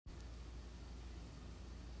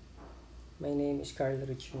My name is Carl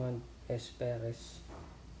Richmond S. Perez.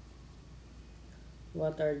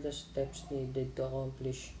 What are the steps needed to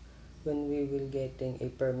accomplish when we will getting a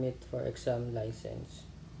permit for exam license?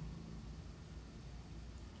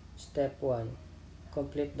 Step 1.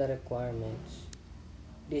 Complete the requirements.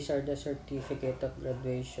 These are the certificate of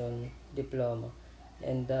graduation, diploma,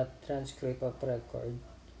 and the transcript of record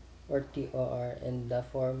or TOR and the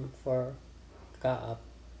form for CAAP.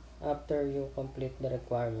 After you complete the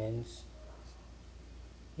requirements,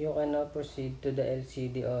 you can now proceed to the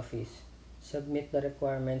LCD office. Submit the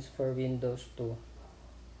requirements for Windows 2.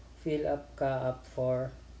 Fill up CAAP Form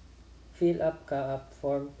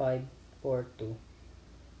 542.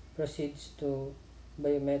 Proceeds to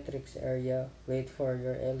biometrics area. Wait for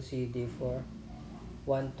your LCD for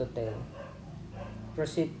 1 to 10.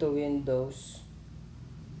 Proceed to Windows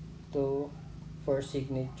 2 for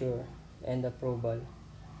signature and approval.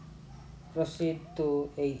 Proceed to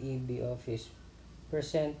AEB office.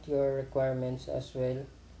 Present your requirements as well,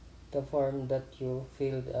 the form that you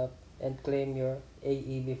filled up, and claim your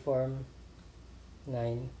AEB Form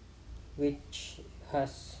 9, which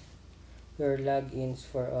has your logins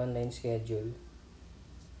for online schedule.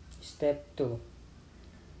 Step 2.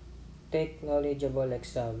 Take knowledgeable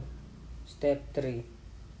exam. Step 3.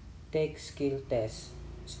 Take skill test.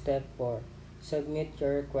 Step 4. Submit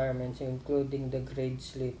your requirements including the grade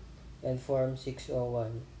slip and Form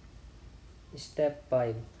 601. Step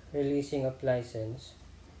 5. Releasing of license.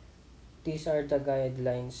 These are the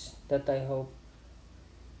guidelines that I hope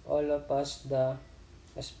all of us, the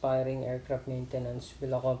aspiring aircraft maintenance,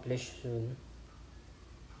 will accomplish soon.